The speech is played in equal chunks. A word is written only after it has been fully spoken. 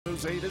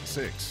News 8 at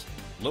 6.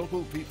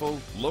 Local people,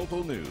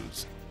 local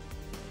news.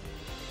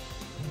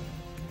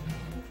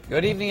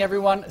 Good evening,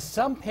 everyone.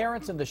 Some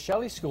parents in the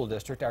Shelley School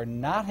District are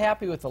not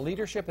happy with the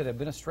leadership and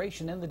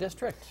administration in the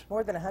district.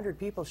 More than 100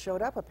 people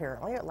showed up,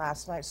 apparently, at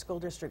last night's school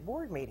district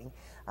board meeting.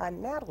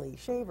 Natalie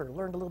Shaver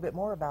learned a little bit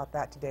more about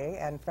that today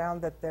and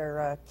found that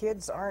their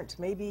kids aren't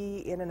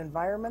maybe in an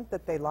environment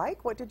that they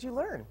like. What did you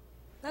learn?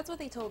 That's what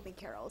they told me,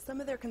 Carol. Some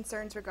of their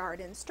concerns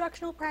regard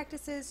instructional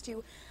practices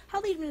to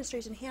how the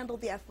administration handled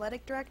the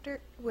athletic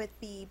director with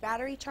the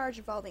battery charge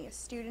involving a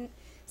student.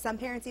 Some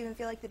parents even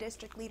feel like the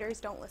district leaders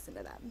don't listen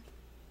to them.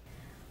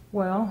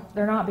 Well,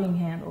 they're not being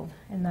handled,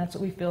 and that's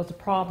what we feel is a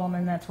problem,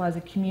 and that's why as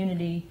a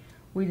community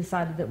we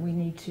decided that we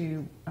need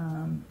to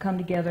come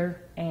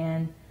together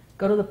and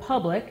go to the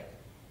public,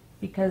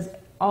 because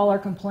all our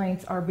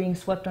complaints are being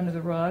swept under the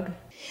rug.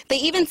 They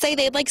even say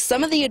they'd like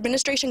some of the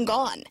administration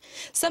gone,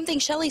 something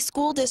Shelley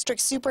School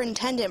District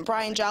Superintendent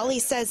Brian Jolly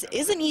says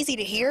isn't easy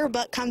to hear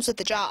but comes with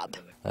the job.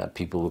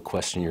 People will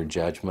question your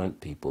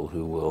judgment, people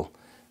who will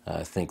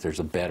think there's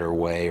a better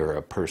way or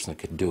a person that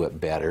could do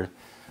it better.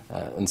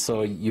 And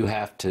so you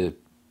have to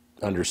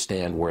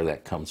understand where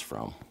that comes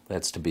from.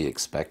 That's to be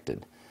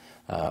expected.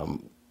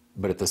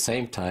 But at the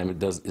same time,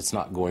 it's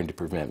not going to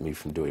prevent me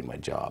from doing my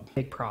job.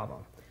 Big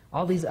problem.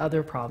 All these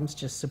other problems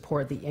just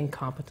support the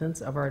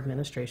incompetence of our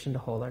administration to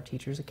hold our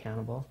teachers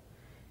accountable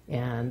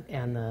and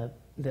the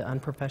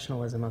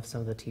unprofessionalism of some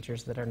of the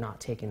teachers that are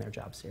not taking their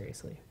job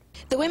seriously.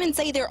 The women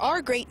say there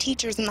are great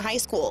teachers in the high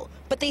school,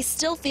 but they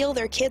still feel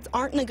their kids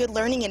aren't in a good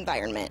learning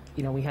environment.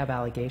 You know, we have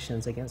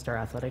allegations against our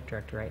athletic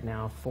director right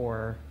now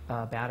for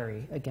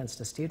battery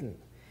against a student.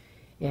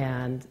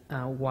 And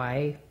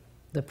why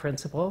the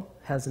principal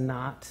has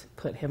not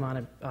put him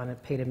on a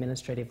paid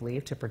administrative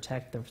leave to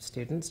protect the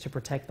students, to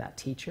protect that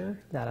teacher,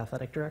 that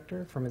athletic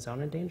director, from his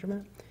own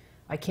endangerment.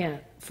 I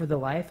can't, for the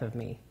life of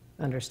me,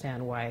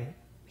 understand why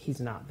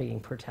he's not being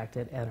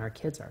protected and our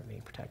kids aren't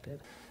being protected.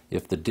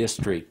 If the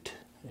district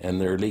and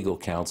their legal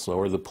counsel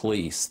or the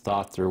police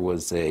thought there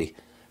was a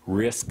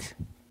risk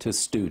to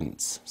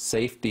students,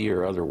 safety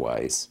or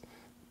otherwise,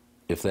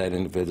 if that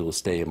individual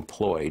stay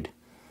employed,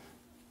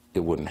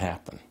 it wouldn't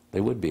happen.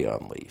 They would be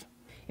on leave.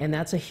 And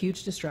that's a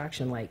huge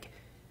distraction. Like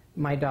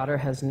my daughter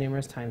has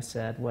numerous times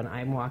said, when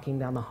I'm walking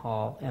down the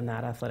hall and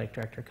that athletic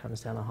director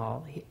comes down the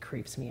hall, it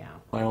creeps me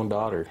out. My own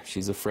daughter,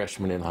 she's a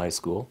freshman in high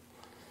school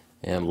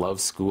and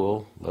loves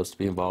school, loves to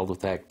be involved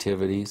with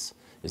activities,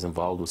 is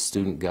involved with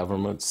student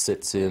government,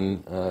 sits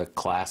in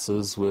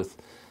classes with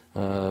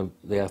the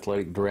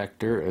athletic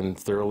director, and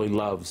thoroughly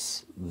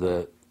loves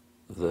the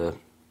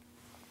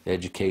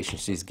education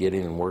she's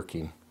getting and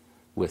working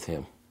with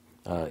him.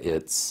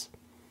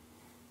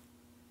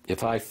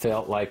 If I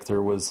felt like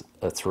there was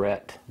a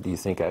threat, do you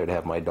think I would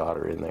have my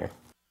daughter in there?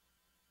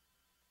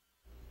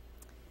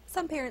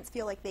 Some parents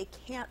feel like they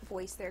can't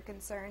voice their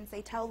concerns.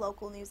 They tell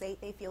Local News 8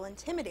 they feel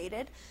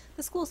intimidated.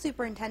 The school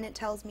superintendent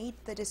tells me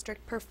the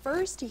district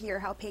prefers to hear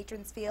how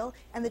patrons feel,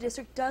 and the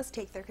district does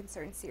take their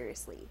concerns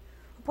seriously.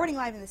 Reporting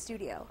live in the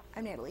studio,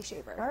 I'm Natalie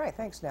Shaver. All right,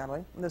 thanks,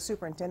 Natalie. The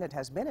superintendent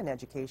has been in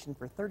education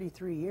for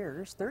 33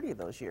 years, 30 of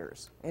those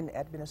years in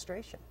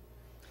administration.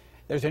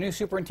 There's a new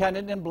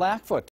superintendent in Blackfoot.